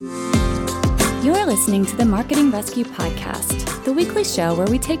You're listening to the Marketing Rescue Podcast, the weekly show where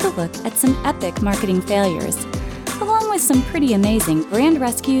we take a look at some epic marketing failures, along with some pretty amazing brand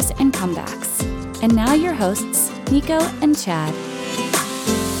rescues and comebacks. And now your hosts, Nico and Chad.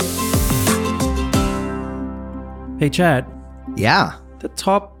 Hey, Chad. Yeah. The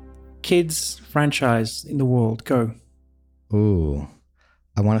top kids franchise in the world. Go. Ooh.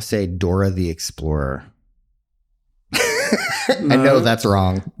 I want to say Dora the Explorer. No. I know that's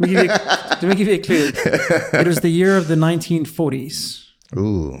wrong. Let me give you a clue. It was the year of the 1940s.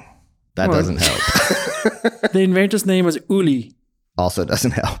 Ooh. That doesn't help. The inventor's name was Uli. Also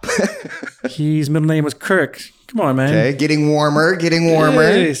doesn't help. His middle name was Kirk. Come on, man. Okay, getting warmer.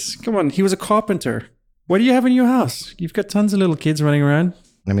 Yes, come on. He was a carpenter. What do you have in your house? You've got tons of little kids running around.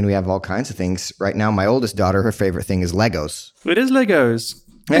 I mean, we have all kinds of things. Right now, my oldest daughter, her favorite thing is Legos. It is Legos.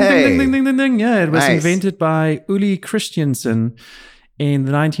 Ding, Hey. ding, ding, ding, ding, ding. Yeah, it was Nice. invented by Uli Christiansen in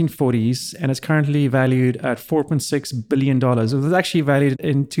the 1940s, and it's currently valued at $4.6 billion. It was actually valued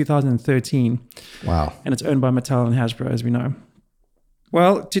in 2013, Wow. and it's owned by Mattel and Hasbro, as we know.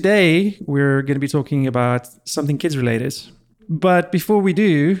 Well, today we're going to be talking about something kids related. But before we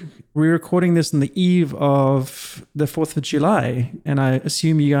do, we're recording this on the eve of the 4th of July, and I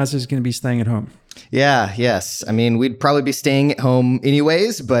assume you guys are going to be staying at home. Yeah, yes. I mean, we'd probably be staying at home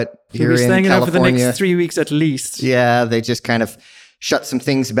anyways, but here We'll be in staying at home California, for the next 3 weeks at least. yeah, they just kind of shut some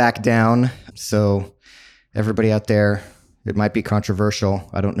things back down. So everybody out there, it might be controversial.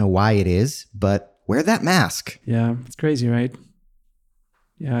 I don't know why it is, but wear that mask. Yeah, it's crazy, right?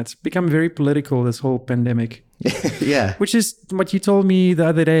 Yeah, it's become very political, this whole pandemic. Yeah. Which is what you told me the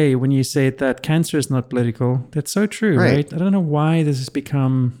other day when you said that cancer is not political. That's so true, right? I don't know why this has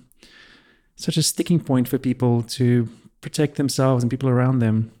become such a sticking point for people to protect themselves and people around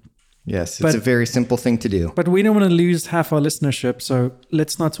them. Yes, it's a very simple thing to do. But we don't want to lose half our listenership, so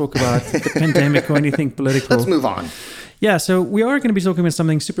let's not talk about the pandemic or anything political. Let's move on. Yeah, so we are going to be talking about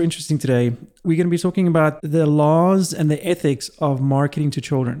something super interesting today. We're going to be talking about the laws and the ethics of marketing to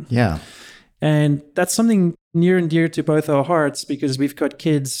children. Yeah. And that's something near and dear to both our hearts because we've got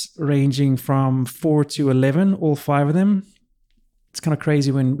kids ranging from 4 to 11, all 5 of them. It's kind of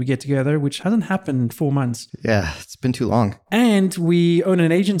crazy when we get together, which hasn't happened in 4 months. Yeah, it's been too long. And we own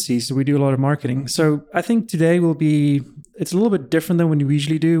an agency, so we do a lot of marketing. So I think today it's a little bit different than what we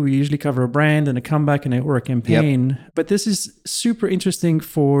usually do. We usually cover a brand and a comeback or a campaign. Yep. But this is super interesting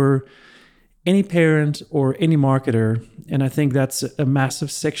for any parent or any marketer. And I think that's a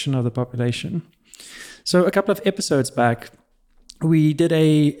massive section of the population. So a couple of episodes back, we did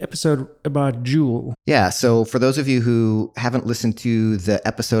a episode about Juul. Yeah, so for those of you who haven't listened to the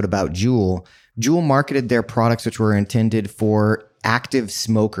episode about Juul, Juul marketed their products which were intended for active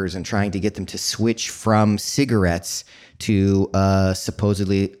smokers and trying to get them to switch from cigarettes to a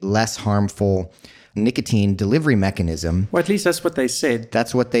supposedly less harmful nicotine delivery mechanism. Well, at least that's what they said.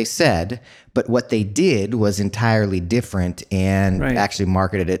 That's what they said, but what they did was entirely different and actually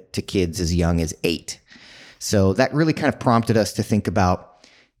marketed it to kids as young as 8. So that really kind of prompted us to think about,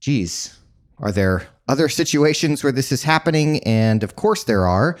 geez, are there other situations where this is happening? And of course there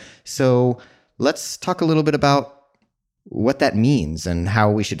are. So let's talk a little bit about what that means and how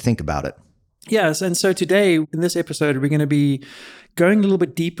we should think about it. Yes, and so today in this episode, we're going to be going a little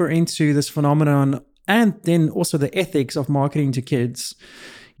bit deeper into this phenomenon and then also the ethics of marketing to kids.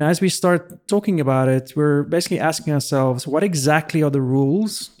 Now, as we start talking about it, we're basically asking ourselves, what exactly are the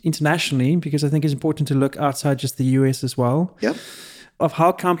rules internationally? Because I think it's important to look outside just the US as well. Yep. Of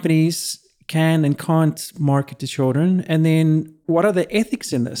how companies can and can't market to children. And then what are the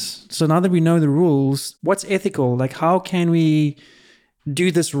ethics in this? So now that we know the rules, what's ethical? Like, how can we do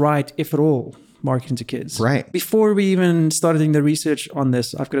this right, if at all, marketing to kids? Right. Before we even started doing the research on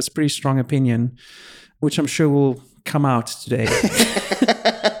this, I've got a pretty strong opinion, which I'm sure will come out today.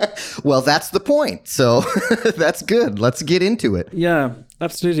 Well, that's the point. So that's good. Let's get into it. Yeah,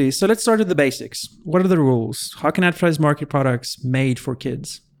 absolutely. So let's start with the basics. What are the rules? How can advertisers market products made for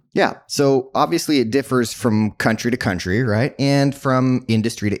kids? Yeah. So obviously it differs from country to country, right? And from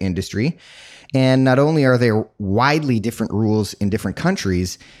industry to industry. And not only are there widely different rules in different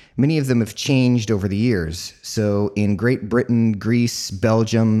countries, many of them have changed over the years. So in Great Britain, Greece,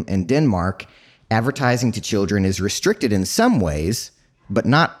 Belgium, and Denmark, advertising to children is restricted in some ways, but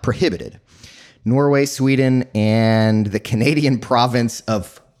not prohibited. Norway, Sweden, and the Canadian province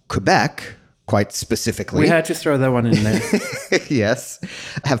of Quebec, quite specifically. We had to throw that one in there. Yes,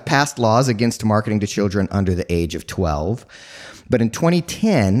 have passed laws against marketing to children under the age of 12. But in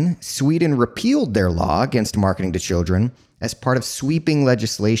 2010, Sweden repealed their law against marketing to children as part of sweeping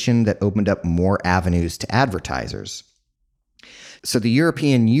legislation that opened up more avenues to advertisers. So the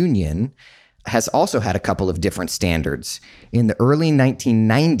European Union has also had a couple of different standards. In the early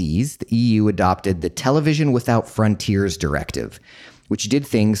 1990s, the EU adopted the Television Without Frontiers Directive, which did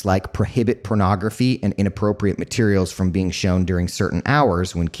things like prohibit pornography and inappropriate materials from being shown during certain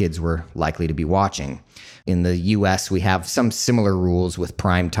hours when kids were likely to be watching. In the US, we have some similar rules with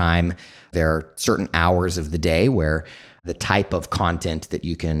prime time. There are certain hours of the day where the type of content that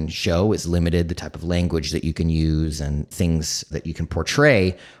you can show is limited, the type of language that you can use and things that you can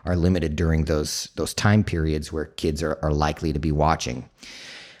portray are limited during those time periods where kids are likely to be watching.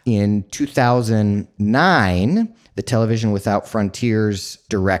 In 2009, the Television Without Frontiers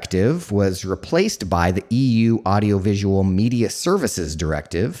Directive was replaced by the EU Audiovisual Media Services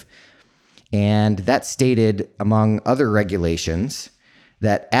Directive, and that stated, among other regulations,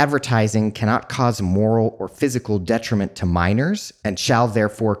 that advertising cannot cause moral or physical detriment to minors and shall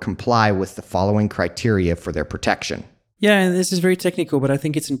therefore comply with the following criteria for their protection. Yeah, and this is very technical, but I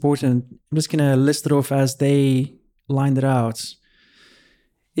think it's important. I'm just going to list it off as they lined it out.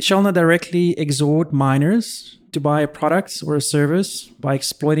 It shall not directly exhort minors to buy a product or a service by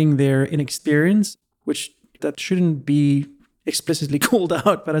exploiting their inexperience, which that shouldn't be explicitly called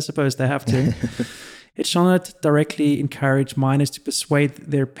out, but I suppose they have to. It shall not directly encourage minors to persuade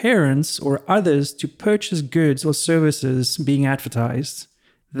their parents or others to purchase goods or services being advertised.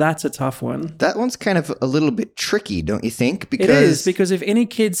 That's a tough one. That one's kind of a little bit tricky, don't you think? It is, because if any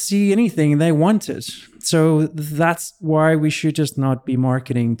kids see anything, they want it. So that's why we should just not be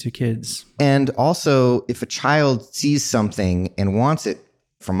marketing to kids. And also, if a child sees something and wants it,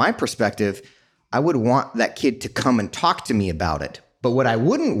 from my perspective, I would want that kid to come and talk to me about it. But what I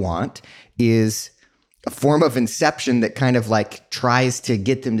wouldn't want is a form of inception that kind of like tries to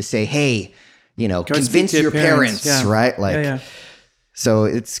get them to say, hey, convince your parents, yeah. right? Yeah. So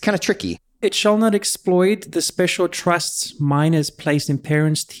it's kind of tricky. It shall not exploit the special trusts minors placed in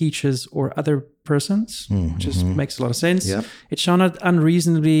parents, teachers, or other persons, which just makes a lot of sense. Yep. It shall not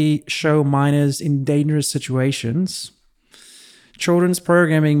unreasonably show minors in dangerous situations. Children's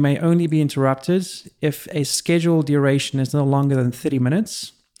programming may only be interrupted if a scheduled duration is no longer than 30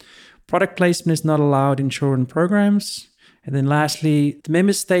 minutes. Product placement is not allowed in children programs. And then lastly, the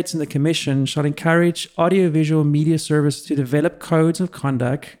member states and the Commission shall encourage audiovisual media services to develop codes of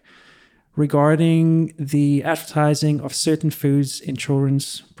conduct regarding the advertising of certain foods in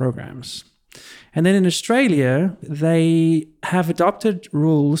children's programs. And then in Australia, they have adopted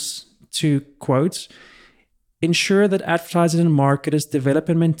rules to, quote, ensure that advertisers and marketers develop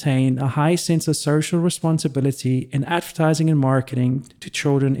and maintain a high sense of social responsibility in advertising and marketing to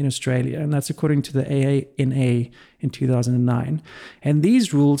children in Australia. And that's according to the AANA in 2009. And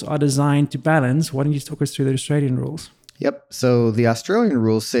these rules are designed to balance. Why don't you talk us through the Australian rules? Yep. So the Australian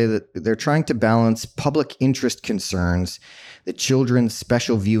rules say that they're trying to balance public interest concerns, that children's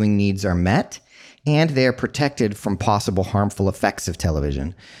special viewing needs are met, and they are protected from possible harmful effects of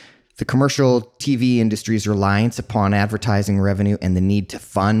television. The commercial TV industry's reliance upon advertising revenue and the need to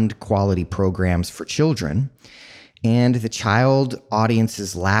fund quality programs for children, and the child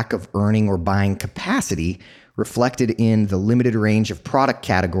audience's lack of earning or buying capacity reflected in the limited range of product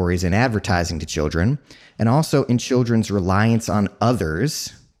categories in advertising to children, and also in children's reliance on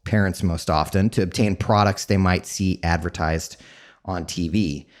others, parents most often, to obtain products they might see advertised on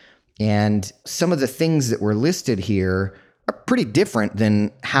TV. And some of the things that were listed here are pretty different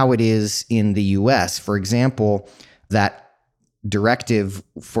than how it is in the US. For example, that directive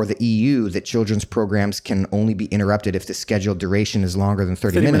for the EU that children's programs can only be interrupted if the scheduled duration is longer than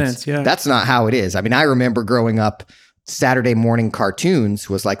 30 minutes. Yeah. That's not how it is. I mean, I remember growing up, Saturday morning cartoons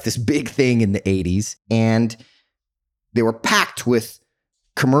was like this big thing in the 80s, and they were packed with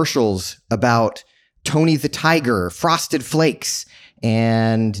commercials about Tony the Tiger, Frosted Flakes,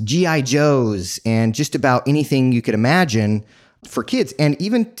 and G.I. Joes, and just about anything you could imagine for kids. And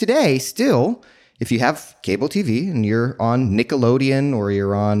even today, still, if you have cable TV and you're on Nickelodeon or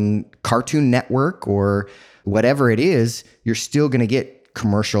you're on Cartoon Network or whatever it is, you're still going to get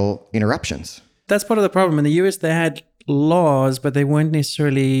commercial interruptions. That's part of the problem. In the US, they had laws, but they weren't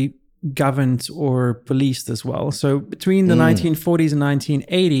necessarily governed or policed as well. So between the 1940s and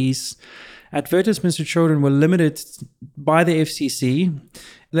 1980s, advertisements to children were limited by the FCC.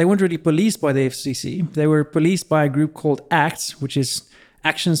 They weren't really policed by the FCC. They were policed by a group called ACT, which is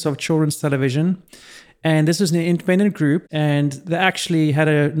Actions of Children's Television. And this was an independent group, and they actually had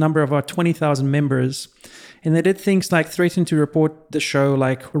a number of about 20,000 members. And they did things like threaten to report the show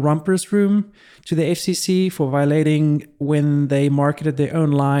like Romper's Room to the FCC for violating when they marketed their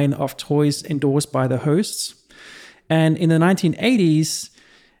own line of toys endorsed by the hosts. And in the 1980s,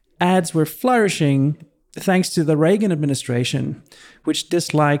 ads were flourishing thanks to the Reagan administration, which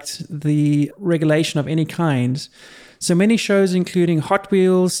disliked the regulation of any kind. So many shows, including Hot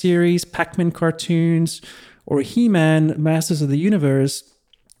Wheels series, Pac-Man cartoons, or He-Man, Masters of the Universe,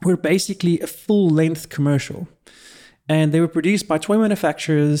 were basically a full-length commercial. And they were produced by toy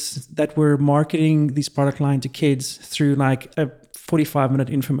manufacturers that were marketing these product line to kids through like a 45-minute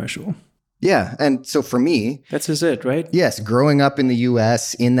infomercial. Yeah. And so for me, that's just it, right? Yes. Growing up in the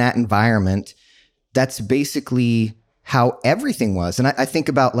US in that environment, that's basically how everything was. And I think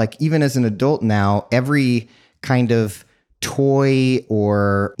about like, even as an adult now, every kind of toy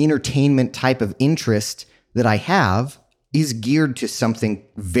or entertainment type of interest that I have is geared to something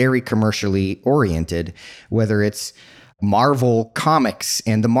very commercially oriented, whether it's Marvel comics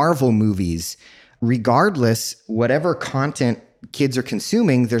and the Marvel movies. Regardless, whatever content kids are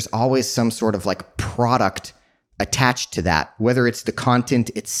consuming, there's always some sort of like product attached to that, whether it's the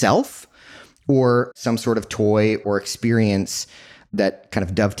content itself or some sort of toy or experience that kind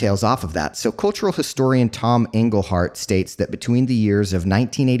of dovetails off of that. So cultural historian Tom Engelhart states that between the years of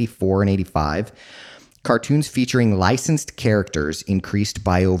 1984 and 85, cartoons featuring licensed characters increased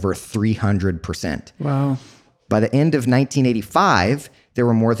by over 300%. Wow. By the end of 1985, there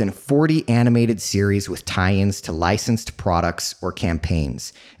were more than 40 animated series with tie-ins to licensed products or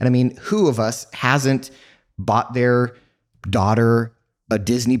campaigns. And I mean, who of us hasn't bought their daughter a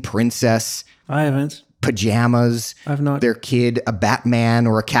Disney princess? I haven't. Pajamas. I've not. Their kid a Batman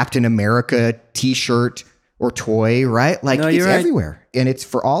or a Captain America t-shirt or toy, right? Like, it's right. everywhere. And it's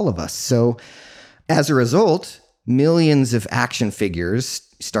for all of us. So as a result, millions of action figures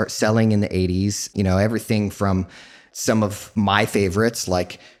start selling in the 80s. You know, everything from some of my favorites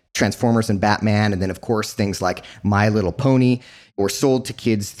like Transformers and Batman, and then of course things like My Little Pony were sold to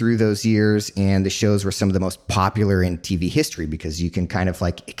kids through those years, and the shows were some of the most popular in TV history because you can kind of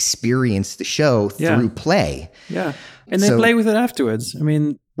like experience the show through play. Yeah. And then play with it afterwards. I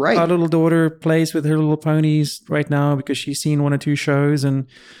mean, right. Our little daughter plays with her little ponies right now because she's seen one or two shows and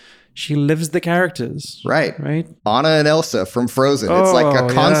she lives the characters. Right. Right. Anna and Elsa from Frozen. It's like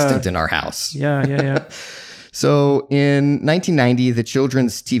a constant in our house. Yeah. So in 1990, the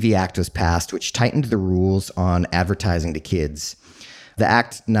Children's TV Act was passed, which tightened the rules on advertising to kids. The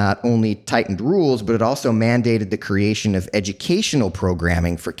act not only tightened rules, but it also mandated the creation of educational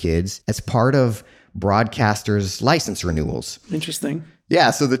programming for kids as part of broadcasters' license renewals. Interesting.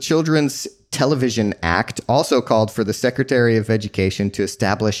 Yeah, so the Children's Television Act also called for the Secretary of Education to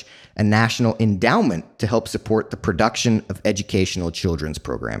establish a national endowment to help support the production of educational children's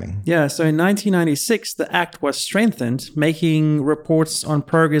programming. Yeah, so in 1996, the act was strengthened, making reports on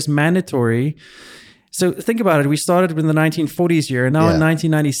progress mandatory. So think about it. We started in the 1940s here, and now in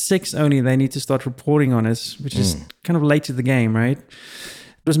 1996 only they need to start reporting on it, which is kind of late to the game, right?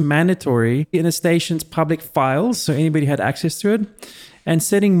 It was mandatory in a station's public files, so anybody had access to it, and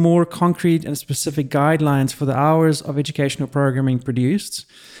setting more concrete and specific guidelines for the hours of educational programming produced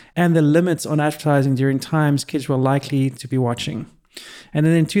and the limits on advertising during times kids were likely to be watching. And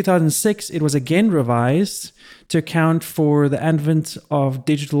then in 2006, it was again revised to account for the advent of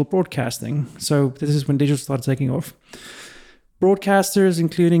digital broadcasting. So this is when digital started taking off. Broadcasters,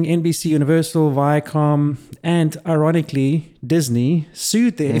 including NBC Universal, Viacom, and ironically, Disney,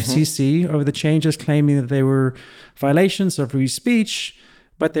 sued the FCC over the changes, claiming that they were violations of free speech,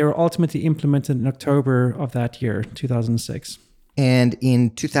 but they were ultimately implemented in October of that year, 2006. And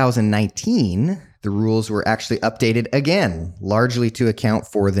in 2019, the rules were actually updated again, largely to account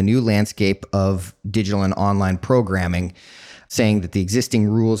for the new landscape of digital and online programming. Saying that the existing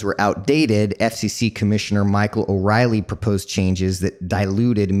rules were outdated, FCC Commissioner Michael O'Reilly proposed changes that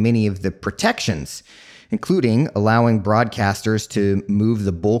diluted many of the protections, including allowing broadcasters to move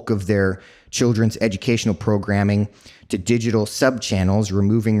the bulk of their children's educational programming to digital subchannels,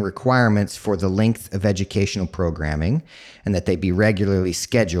 removing requirements for the length of educational programming, and that they be regularly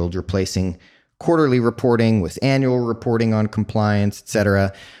scheduled, replacing quarterly reporting with annual reporting on compliance,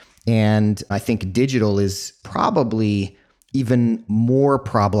 etc. And I think digital is probably even more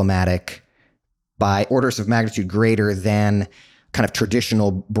problematic by orders of magnitude greater than kind of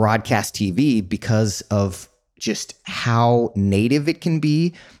traditional broadcast TV because of just how native it can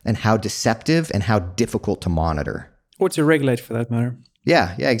be and how deceptive and how difficult to monitor. Or to regulate, for that matter.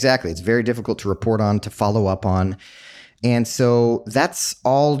 Yeah, exactly. It's very difficult to report on, to follow up on. And so that's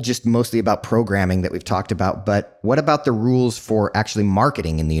all just mostly about programming that we've talked about. But what about the rules for actually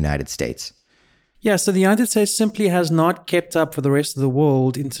marketing in the United States? Yeah, so the United States simply has not kept up for the rest of the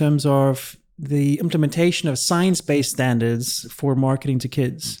world in terms of the implementation of science-based standards for marketing to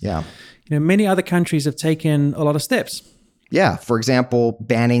kids. Yeah. You know, many other countries have taken a lot of steps. Yeah. For example,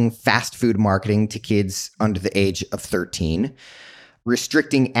 banning fast food marketing to kids under the age of 13,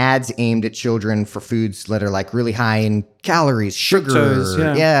 restricting ads aimed at children for foods that are like really high in calories, sugar,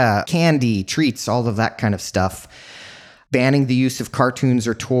 Fructose, candy, treats, all of that kind of stuff. Banning the use of cartoons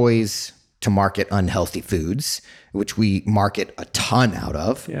or toys to market unhealthy foods, which we market a ton out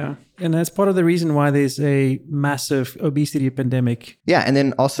of. Yeah. And that's part of the reason why there's a massive obesity pandemic. Yeah. And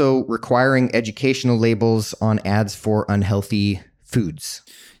then also requiring educational labels on ads for unhealthy foods.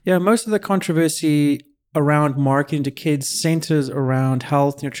 Yeah. Most of the controversy around marketing to kids centers around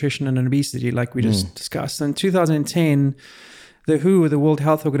health, nutrition, and obesity, like we just discussed. In 2010, the WHO, the World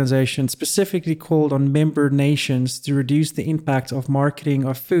Health Organization, specifically called on member nations to reduce the impact of marketing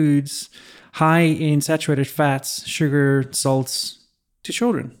of foods high in saturated fats, sugar, salts to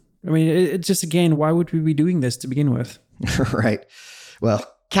children. I mean, it's just, again, why would we be doing this to begin with? Right. Well,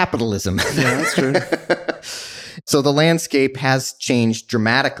 capitalism. Yeah, that's true. So the landscape has changed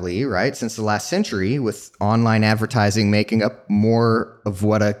dramatically, right, since the last century, with online advertising making up more of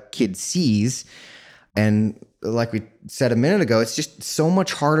what a kid sees. And like we said a minute ago, it's just so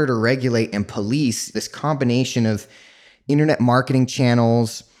much harder to regulate and police. This combination of internet marketing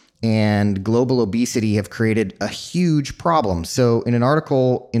channels and global obesity have created a huge problem. So in an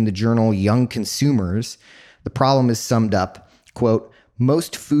article in the journal Young Consumers, the problem is summed up, quote,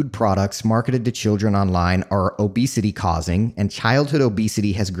 "Most food products marketed to children online are obesity causing, and childhood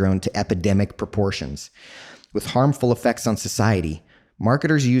obesity has grown to epidemic proportions. With harmful effects on society,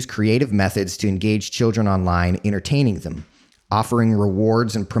 marketers use creative methods to engage children online, entertaining them, offering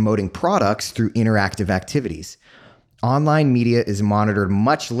rewards and promoting products through interactive activities. Online media is monitored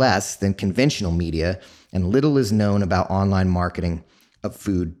much less than conventional media, and little is known about online marketing of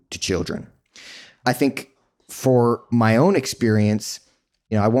food to children." I think for my own experience,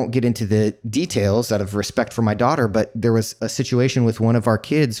 I won't get into the details out of respect for my daughter, but there was a situation with one of our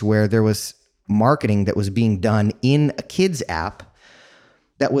kids where there was marketing that was being done in a kid's app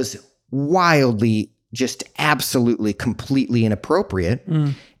that was wildly, just absolutely, completely inappropriate.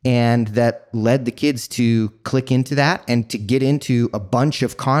 And that led the kids to click into that and to get into a bunch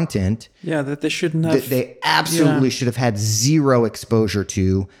of content. Yeah, that they shouldn't have. That they absolutely should have had zero exposure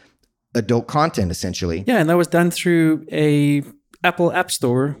to adult content, essentially. Yeah, and that was done through a Apple App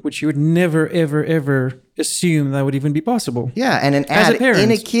Store, which you would never, ever, ever assume that would even be possible. Yeah, and an ad in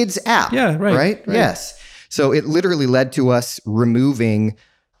a kid's app. Yeah, right. Yes. So it literally led to us removing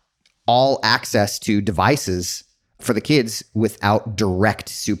all access to devices for the kids without direct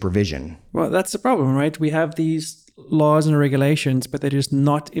supervision. Well, that's the problem, right? We have these laws and regulations, but they're just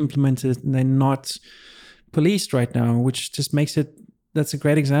not implemented and they're not policed right now, which just makes it, that's a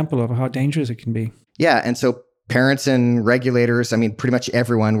great example of how dangerous it can be. Yeah. And so parents and regulators, I mean, pretty much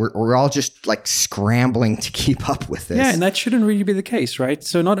everyone, we're all just like scrambling to keep up with this. Yeah. And that shouldn't really be the case, right?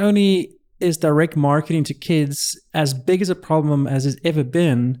 So not only is direct marketing to kids as big as a problem as it's ever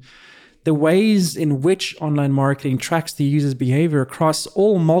been, the ways in which online marketing tracks the user's behavior across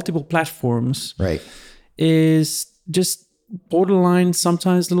all multiple platforms is just borderline,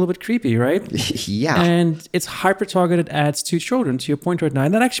 sometimes a little bit creepy, right? Yeah. And it's hyper-targeted ads to children, to your point right now.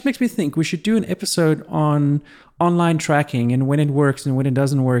 And that actually makes me think we should do an episode on online tracking and when it works and when it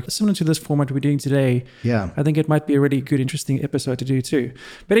doesn't work, similar to this format we're doing today. Yeah. I think it might be a really good, interesting episode to do too.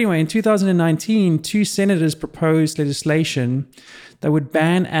 But anyway, in 2019, 2 senators proposed legislation that would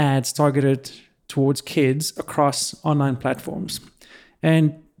ban ads targeted towards kids across online platforms.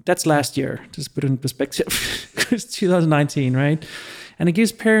 And that's last year, just put it in perspective. It's 2019, right? And it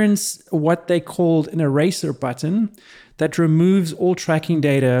gives parents what they called an eraser button that removes all tracking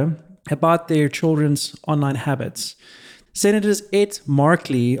data about their children's online habits. Senators Ed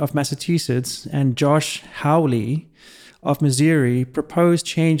Markey of Massachusetts and Josh Hawley of Missouri proposed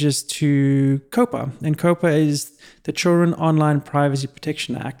changes to COPPA. And COPPA is the Children Online Privacy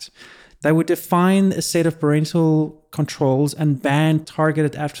Protection Act. That would define a set of parental controls and ban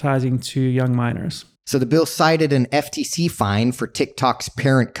targeted advertising to young minors. So the bill cited an FTC fine for TikTok's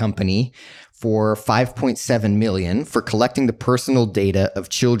parent company for $5.7 million for collecting the personal data of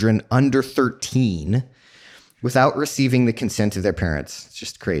children under 13 without receiving the consent of their parents. It's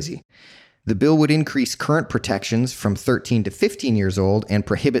just crazy. The bill would increase current protections from 13 to 15 years old and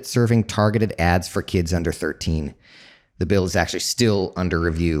prohibit serving targeted ads for kids under 13. The bill is actually still under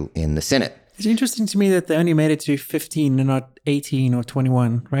review in the Senate. It's interesting to me that they only made it to 15 and not 18 or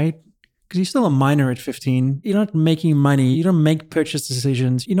 21, right? Because you're still a minor at 15. You're not making money. You don't make purchase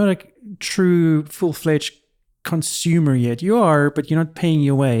decisions. You're not a true, full-fledged consumer yet. You are, but you're not paying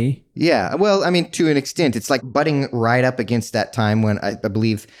your way. Yeah. Well, I mean, to an extent, it's like butting right up against that time when I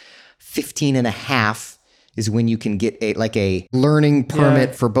believe 15 and a half is when you can get a learning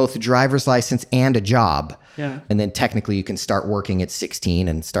permit for both a driver's license and a job. Yeah. And then technically you can start working at 16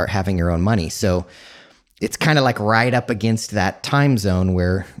 and start having your own money. So it's kind of like right up against that time zone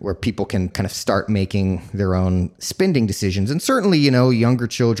where people can kind of start making their own spending decisions. And certainly, younger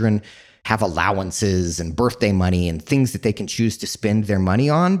children have allowances and birthday money and things that they can choose to spend their money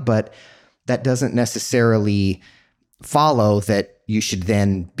on, but that doesn't necessarily follow that you should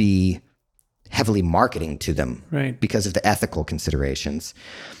then be heavily marketing to them, right, because of the ethical considerations.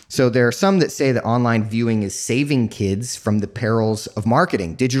 So there are some that say that online viewing is saving kids from the perils of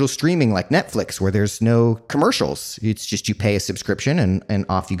marketing. Digital streaming like Netflix, where there's no commercials. It's just you pay a subscription and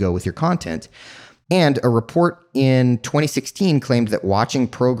off you go with your content. And a report in 2016 claimed that watching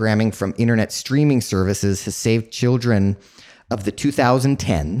programming from internet streaming services has saved children of the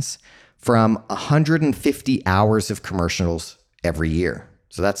 2010s from 150 hours of commercials every year.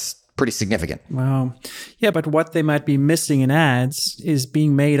 So that's pretty significant. Wow. Yeah, but what they might be missing in ads is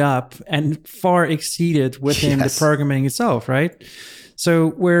being made up and far exceeded within the programming itself, right? So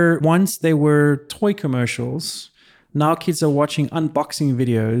where once they were toy commercials, now kids are watching unboxing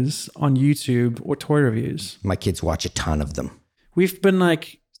videos on YouTube or toy reviews. My kids watch a ton of them. We've been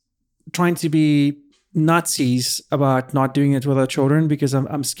trying to be Nazis about not doing it with our children because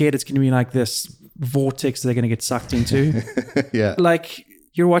I'm scared it's going to be like this vortex they're going to get sucked into. Yeah.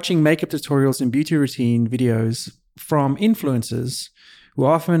 You're watching makeup tutorials and beauty routine videos from influencers who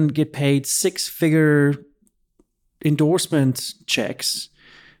often get paid 6-figure endorsement checks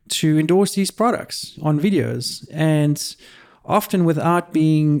to endorse these products on videos, and often without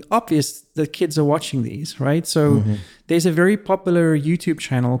being obvious that kids are watching these, right? So there's a very popular YouTube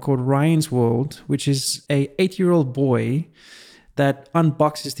channel called Ryan's World, which is a 8-year-old boy that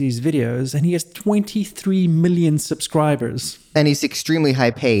unboxes these videos, and he has 23 million subscribers. And he's extremely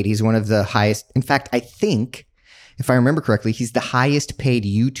high paid. He's one of the highest. In fact, I think, if I remember correctly, he's the highest paid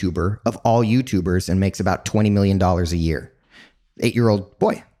YouTuber of all YouTubers and makes about $20 million a year. 8-year-old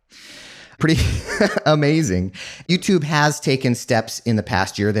boy. Pretty amazing. YouTube has taken steps in the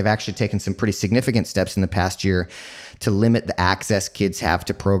past year. They've actually taken some pretty significant steps in the past year to limit the access kids have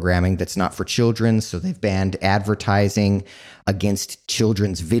to programming that's not for children. So they've banned advertising against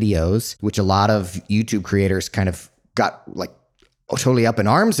children's videos, which a lot of YouTube creators kind of got totally up in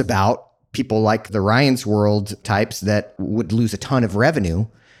arms about. People like the Ryan's World types that would lose a ton of revenue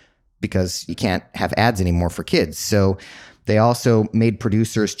because you can't have ads anymore for kids. So they also made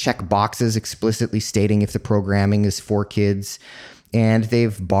producers check boxes explicitly stating if the programming is for kids. And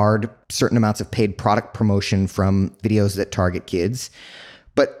they've barred certain amounts of paid product promotion from videos that target kids.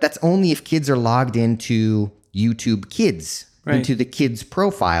 But that's only if kids are logged into YouTube Kids, right, into the kids'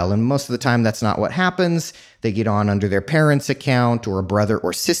 profile. And most of the time, that's not what happens. They get on under their parents' account or a brother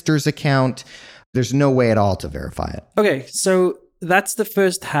or sister's account. There's no way at all to verify it. Okay, so that's the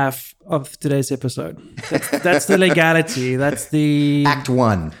first half of today's episode. That's the legality. That's the... Act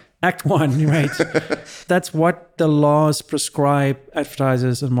 1. Act 1, right. That's what the laws prescribe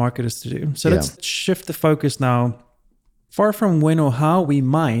advertisers and marketers to do. So let's shift the focus now. Far from when or how we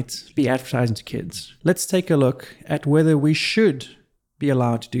might be advertising to kids, let's take a look at whether we should be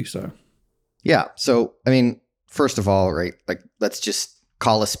allowed to do so. Yeah. So, first of all, right, let's just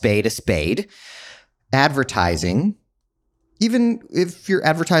call a spade. Advertising, even if you're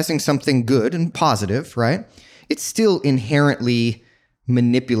advertising something good and positive, right, it's still inherently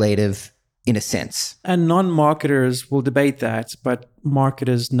manipulative in a sense. And non-marketers will debate that, but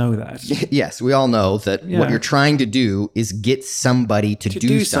marketers know that. Yes, we all know that what you're trying to do is get somebody to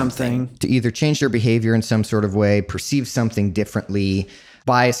do something, to either change their behavior in some sort of way, perceive something differently,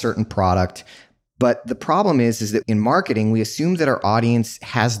 buy a certain product. But the problem is that in marketing, we assume that our audience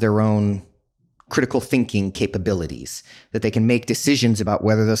has their own critical thinking capabilities, that they can make decisions about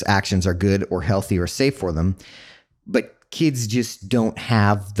whether those actions are good or healthy or safe for them. But kids just don't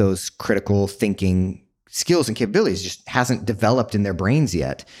have those critical thinking skills and capabilities. It just hasn't developed in their brains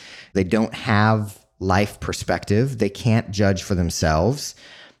yet. They don't have life perspective. They can't judge for themselves.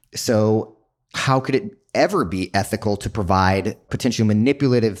 So how could it ever be ethical to provide potentially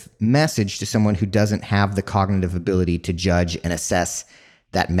manipulative message to someone who doesn't have the cognitive ability to judge and assess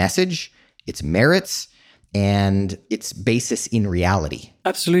that message, its merits, and its basis in reality?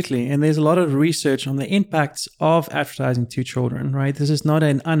 Absolutely. And there's a lot of research on the impacts of advertising to children, right? This is not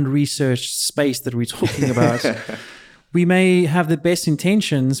an unresearched space that we're talking about. We may have the best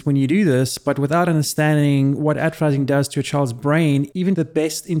intentions when you do this, but without understanding what advertising does to a child's brain, even the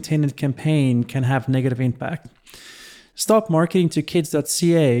best intended campaign can have negative impact. Stop Marketing to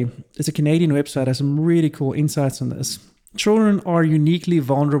Kids.ca is a Canadian website that has some really cool insights on this. children are uniquely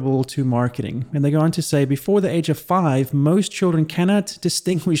vulnerable to marketing. And they go on to say, before the age of 5, most children cannot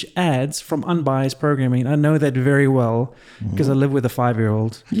distinguish ads from unbiased programming. I know that very well because I live with a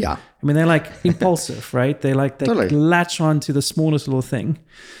 5-year-old. Yeah. I mean, they're like impulsive, right? They Totally. latch on to the smallest little thing.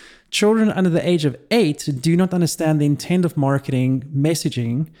 Children under the age of 8 do not understand the intent of marketing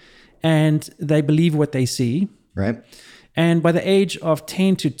messaging, and they believe what they see. Right. And by the age of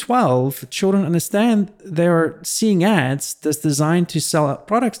 10 to 12, children understand they're seeing ads that's designed to sell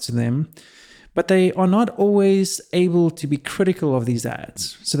products to them, but they are not always able to be critical of these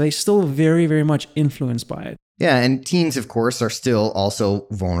ads. So they're still very, very much influenced by it. Yeah, and teens, of course, are still also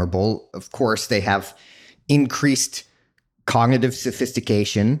vulnerable. Of course, they have increased cognitive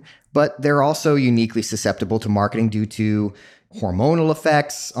sophistication, but they're also uniquely susceptible to marketing due to hormonal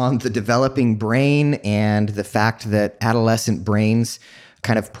effects on the developing brain and the fact that adolescent brains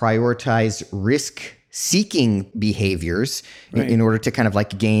kind of prioritize risk-seeking behaviors in order to kind of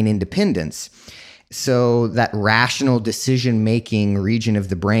like gain independence. So that rational decision-making region of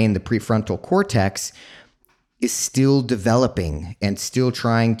the brain, the prefrontal cortex, is still developing and still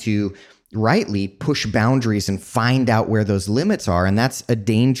trying to rightly push boundaries and find out where those limits are. And that's a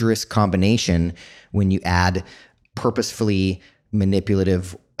dangerous combination when you add purposefully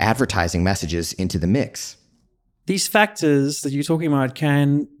manipulative advertising messages into the mix. These factors that you're talking about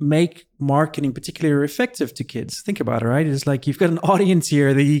can make marketing particularly effective to kids. Think about it, right? It's like you've got an audience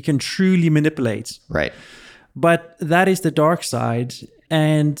here that you can truly manipulate. Right. But that is the dark side,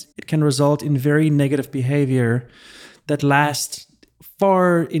 and it can result in very negative behavior that lasts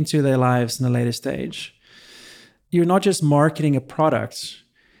far into their lives in the later stage. You're not just marketing a product,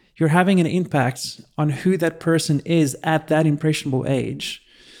 you're having an impact on who that person is at that impressionable age.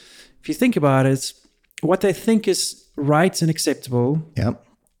 If you think about it, what they think is right and acceptable, Yep.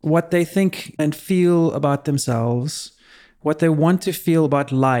 what they think and feel about themselves, what they want to feel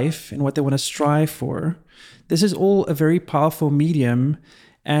about life, and what they want to strive for, this is all a very powerful medium,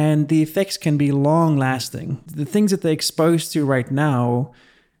 and the effects can be long lasting. The things that they're exposed to right now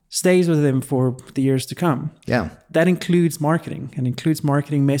stays with them for the years to come. Yeah. That includes marketing, and includes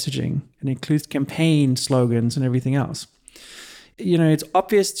marketing messaging, and includes campaign slogans and everything else. You know, it's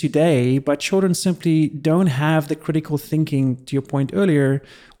obvious today, but children simply don't have the critical thinking, to your point earlier,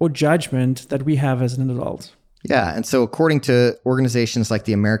 or judgment that we have as an adult. Yeah. And so according to organizations like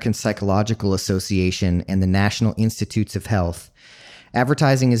the American Psychological Association and the National Institutes of Health,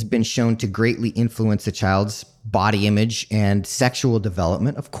 advertising has been shown to greatly influence a child's body image and sexual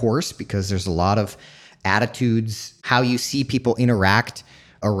development, of course, because there's a lot of attitudes, how you see people interact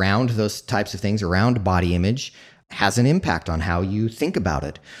around those types of things, around body image, has an impact on how you think about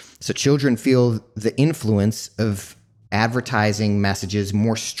it. So children feel the influence of advertising messages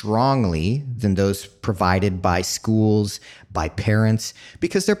more strongly than those provided by schools, by parents,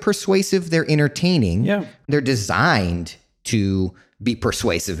 because they're persuasive, they're entertaining, they're designed to be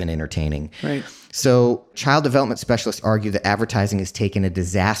persuasive and entertaining. Right. So child development specialists argue that advertising has taken a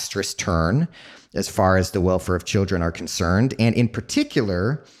disastrous turn as far as the welfare of children are concerned, and in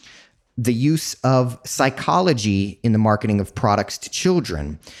particular, the use of psychology in the marketing of products to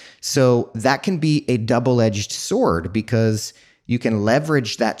children. So that can be a double-edged sword because you can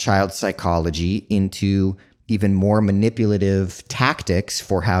leverage that child's psychology into even more manipulative tactics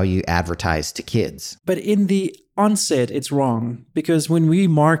for how you advertise to kids. But in the onset, it's wrong, because when we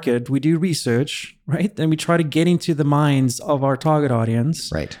market, we do research, right? And we try to get into the minds of our target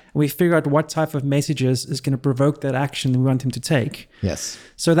audience. Right. We figure out what type of messages is going to provoke that action we want them to take. Yes.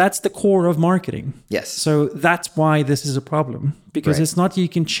 So that's the core of marketing. Yes. So that's why this is a problem, because Right. it's not you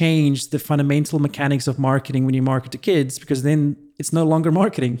can change the fundamental mechanics of marketing when you market to kids, because then it's no longer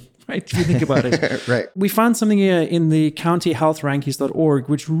marketing, right? If you think about it. Right. We found something here in the countyhealthrankings.org,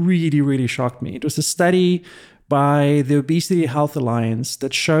 which really, really shocked me. It was a study by the Obesity Health Alliance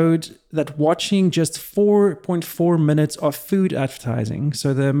that showed that watching just 4.4 minutes of food advertising,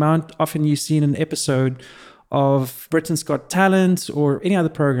 so the amount often you see in an episode of Britain's Got Talent or any other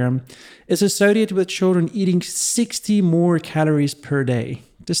program, is associated with children eating 60 more calories per day.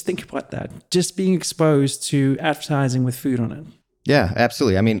 Just think about that. Just being exposed to advertising with food on it. Yeah,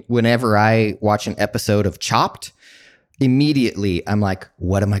 absolutely. I mean, whenever I watch an episode of Chopped, immediately I'm like,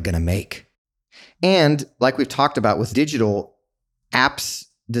 what am I going to make? And like we've talked about with digital, apps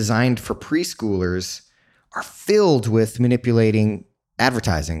designed for preschoolers are filled with manipulating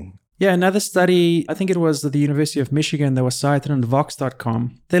advertising. Yeah, another study, I think it was at the University of Michigan that was cited on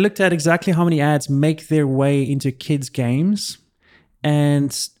Vox.com. They looked at exactly how many ads make their way into kids' games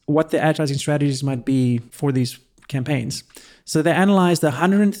and what the advertising strategies might be for these campaigns. So they analyzed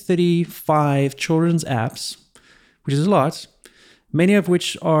 135 children's apps which is a lot, many of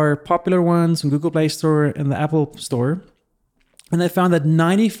which are popular ones on Google Play Store and the Apple Store. And they found that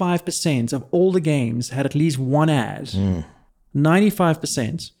 95% of all the games had at least one ad.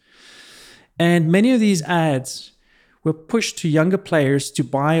 95%. And many of these ads were pushed to younger players to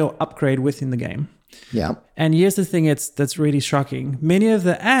buy or upgrade within the game. Yeah. And here's the thing that's really shocking. Many of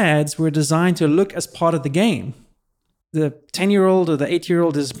the ads were designed to look as part of the game. The 10-year-old or the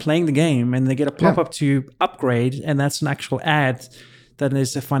 8-year-old is playing the game and they get a pop-up to upgrade, and that's an actual ad that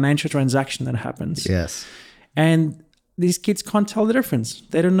is a financial transaction that happens. Yes. And these kids can't tell the difference.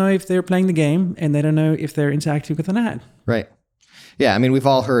 They don't know if they're playing the game, and they don't know if they're interacting with an ad. Right. Yeah. I mean, we've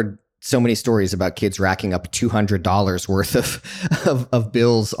all heard so many stories about kids racking up $200 worth of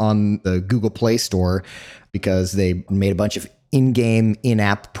bills on the Google Play Store because they made a bunch of in-game,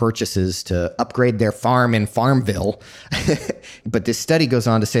 in-app purchases to upgrade their farm in Farmville. But this study goes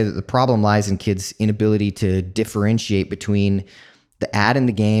on to say that the problem lies in kids' inability to differentiate between the ad in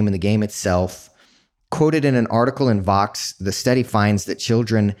the game and the game itself. Quoted in an article in Vox, the study finds that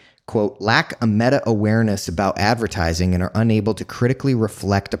children, quote, lack a meta-awareness about advertising and are unable to critically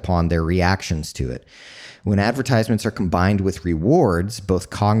reflect upon their reactions to it. When advertisements are combined with rewards, both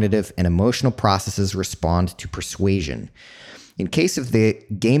cognitive and emotional processes respond to persuasion. In case of the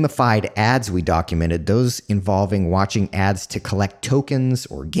gamified ads we documented, those involving watching ads to collect tokens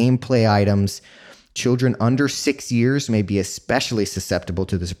or gameplay items, children under 6 years may be especially susceptible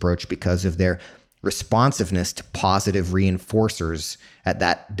to this approach because of their responsiveness to positive reinforcers at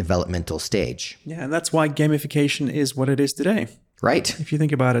that developmental stage. Yeah, and that's why gamification is what it is today. Right. If you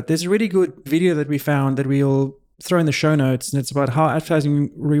think about it. There's a really good video that we found that we'll throw in the show notes, and it's about how advertising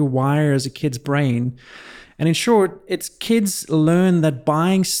rewires a kid's brain. And in short, it's kids learn that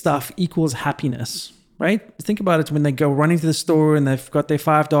buying stuff equals happiness, right? Think about it when they go running to the store and they've got their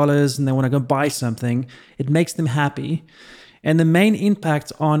 $5 and they want to go buy something. It makes them happy. And the main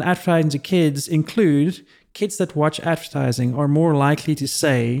impact on advertising to kids include kids that watch advertising are more likely to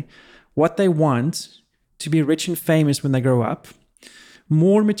say what they want to be rich and famous when they grow up.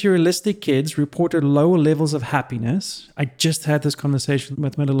 More materialistic kids reported lower levels of happiness. I just had this conversation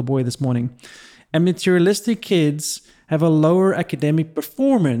with my little boy this morning. And materialistic kids have a lower academic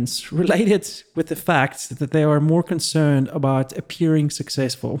performance related with the fact that they are more concerned about appearing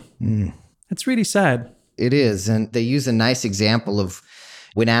successful. It's really sad. It is. And they use a nice example of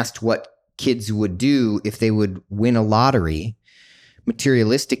when asked what kids would do if they would win a lottery,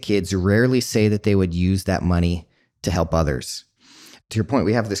 materialistic kids rarely say that they would use that money to help others. To your point,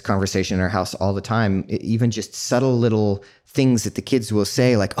 we have this conversation in our house all the time, even just subtle little things that the kids will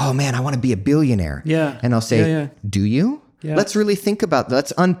say like, oh man, I want to be a billionaire. Yeah. And I'll say, do you? Yeah. Let's really think about that.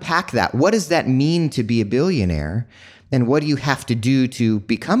 Let's unpack that. What does that mean to be a billionaire? And what do you have to do to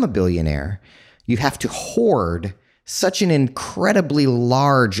become a billionaire? You have to hoard such an incredibly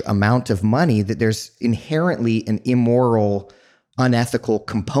large amount of money that there's inherently an immoral, unethical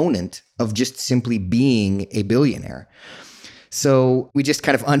component of just simply being a billionaire. So we just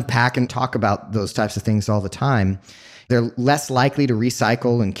kind of unpack and talk about those types of things all the time. They're less likely to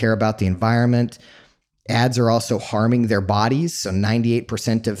recycle and care about the environment. Ads are also harming their bodies. So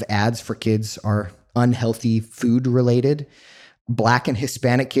 98% of ads for kids are unhealthy food related. Black and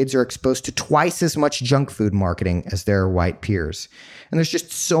Hispanic kids are exposed to twice as much junk food marketing as their white peers. And there's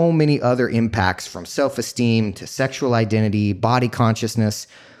just so many other impacts from self-esteem to sexual identity, body consciousness,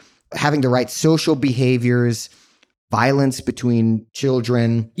 having the right social behaviors, violence between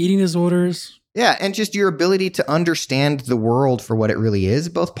children, eating disorders. Yeah, and just your ability to understand the world for what it really is,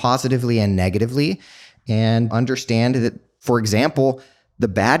 both positively and negatively, and understand that, for example, the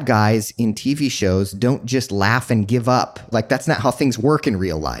bad guys in TV shows don't just laugh and give up. Like, that's not how things work in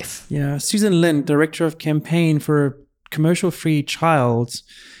real life. Yeah, Susan Lind, director of campaign for a commercial-free child,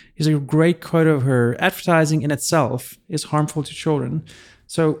 is a great quote of her. Advertising in itself is harmful to children.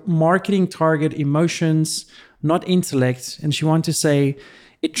 So marketing target emotions, not intellect. And she wanted to say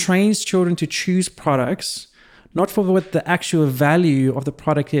it trains children to choose products, not for what the actual value of the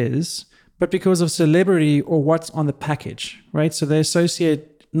product is, but because of celebrity or what's on the package, right? So they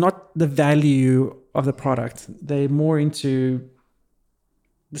associate not the value of the product. They're more into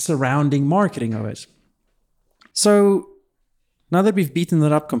the surrounding marketing of it. So now that we've beaten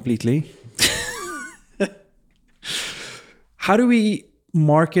it up completely, how do we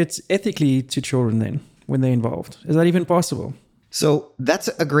market ethically to children then when they're involved? Is that even possible? So that's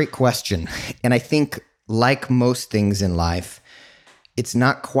a great question. And I think, like most things in life, it's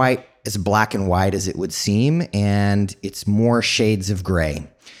not quite as black and white as it would seem, and it's more shades of gray.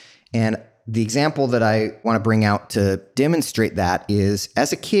 And the example that I want to bring out to demonstrate that is,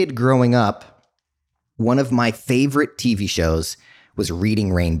 as a kid growing up, one of my favorite TV shows was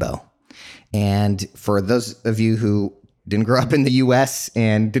Reading Rainbow. And for those of you who didn't grow up in the US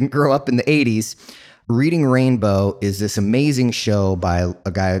and didn't grow up in the 80s, Reading Rainbow is this amazing show by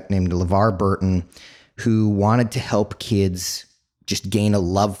a guy named LeVar Burton who wanted to help kids just gain a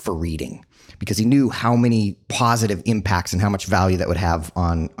love for reading because he knew how many positive impacts and how much value that would have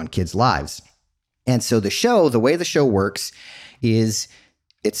on kids' lives. And so the way the show works is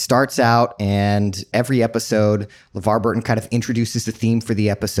it starts out and every episode, LeVar Burton kind of introduces the theme for the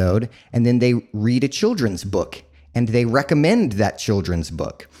episode, and then they read a children's book and they recommend that children's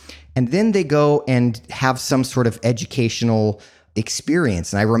book. And then they go and have some sort of educational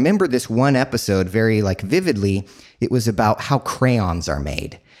experience. And I remember this one episode very vividly. It was about how crayons are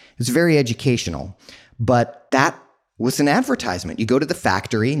made. It was very educational, but that was an advertisement. You go to the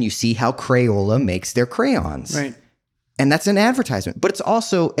factory and you see how Crayola makes their crayons. Right. And that's an advertisement, but it's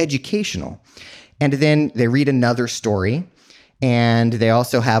also educational. And then they read another story, and they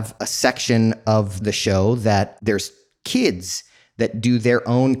also have a section of the show that there's kids that do their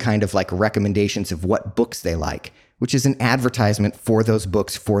own kind of recommendations of what books they like, which is an advertisement for those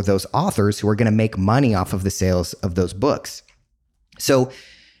books for those authors who are going to make money off of the sales of those books. So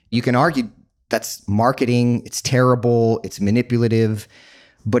you can argue that's marketing, it's terrible, it's manipulative,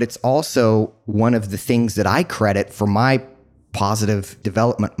 but it's also one of the things that I credit for my positive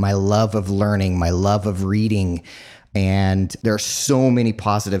development, my love of learning, my love of reading. And there are so many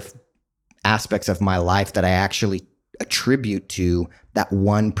positive aspects of my life that I actually attribute to that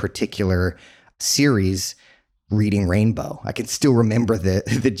one particular series, Reading Rainbow. I can still remember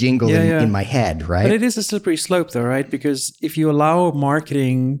the jingle in my head, right? But it is a slippery slope though, right? Because if you allow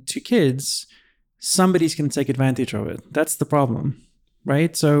marketing to kids, somebody's going to take advantage of it. That's the problem,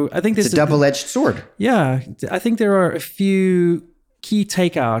 right? So I think it's a double-edged sword. Yeah. I think there are a few key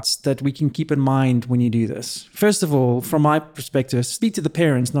takeouts that we can keep in mind when you do this. First of all, from my perspective, speak to the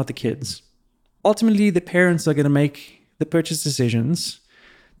parents, not the kids. Ultimately, the parents are going to make the purchase decisions.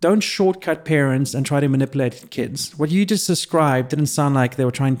 Don't shortcut parents and try to manipulate kids. What you just described didn't sound like they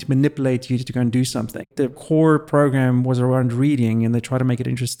were trying to manipulate you to go and do something. The core program was around reading, and they try to make it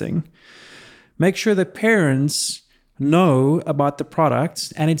interesting. Make sure that parents know about the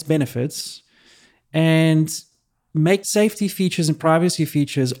product and its benefits, and make safety features and privacy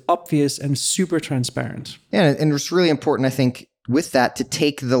features obvious and super transparent. Yeah, and it's really important, I think, with that to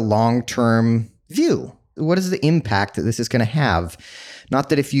take the long-term view. What is the impact that this is going to have? Not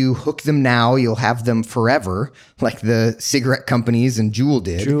that if you hook them now, you'll have them forever, like the cigarette companies and Juul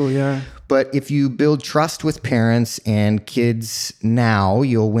did. Juul, yeah. But if you build trust with parents and kids now,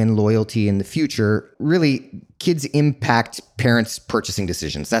 you'll win loyalty in the future. Really, kids impact parents' purchasing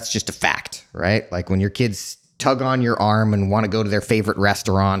decisions. That's just a fact, right? Like when your kids tug on your arm and want to go to their favorite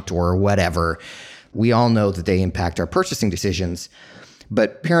restaurant or whatever, we all know that they impact our purchasing decisions.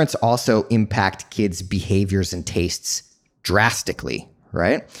 But parents also impact kids' behaviors and tastes drastically,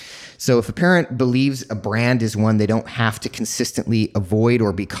 right? So if a parent believes a brand is one they don't have to consistently avoid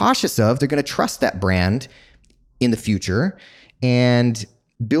or be cautious of, they're going to trust that brand in the future. And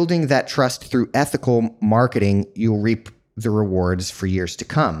building that trust through ethical marketing, you'll reap the rewards for years to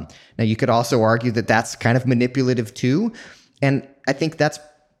come. Now, you could also argue that that's kind of manipulative too. And I think that's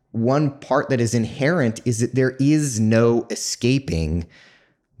one part that is inherent, is that there is no escaping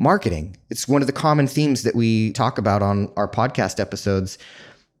marketing. It's one of the common themes that we talk about on our podcast episodes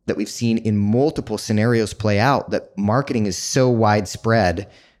that we've seen in multiple scenarios play out, that marketing is so widespread,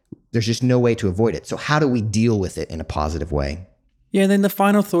 there's just no way to avoid it. So how do we deal with it in a positive way? Yeah, and then the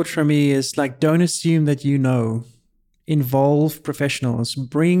final thought for me is don't assume that you know. Involve professionals,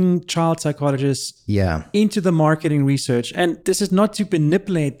 bring child psychologists into the marketing research. And this is not to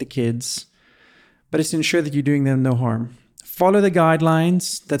manipulate the kids, but it's to ensure that you're doing them no harm. Follow the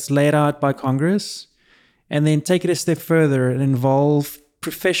guidelines that's laid out by Congress, and then take it a step further and involve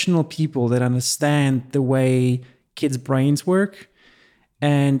professional people that understand the way kids' brains work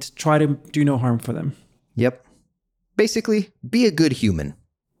and try to do no harm for them. Yep. Basically, be a good human.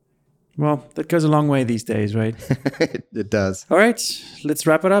 Well, that goes a long way these days, right? It does. All right, let's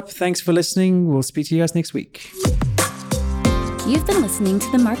wrap it up. Thanks for listening. We'll speak to you guys next week. You've been listening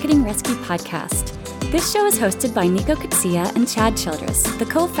to the Marketing Rescue Podcast. This show is hosted by Nico Kutsia and Chad Childress, the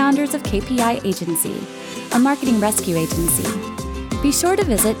co-founders of KPI Agency, a marketing rescue agency. Be sure to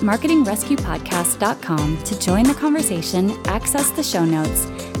visit marketingrescuepodcast.com to join the conversation, access the show notes,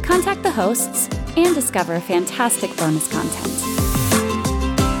 contact the hosts, and discover fantastic bonus content.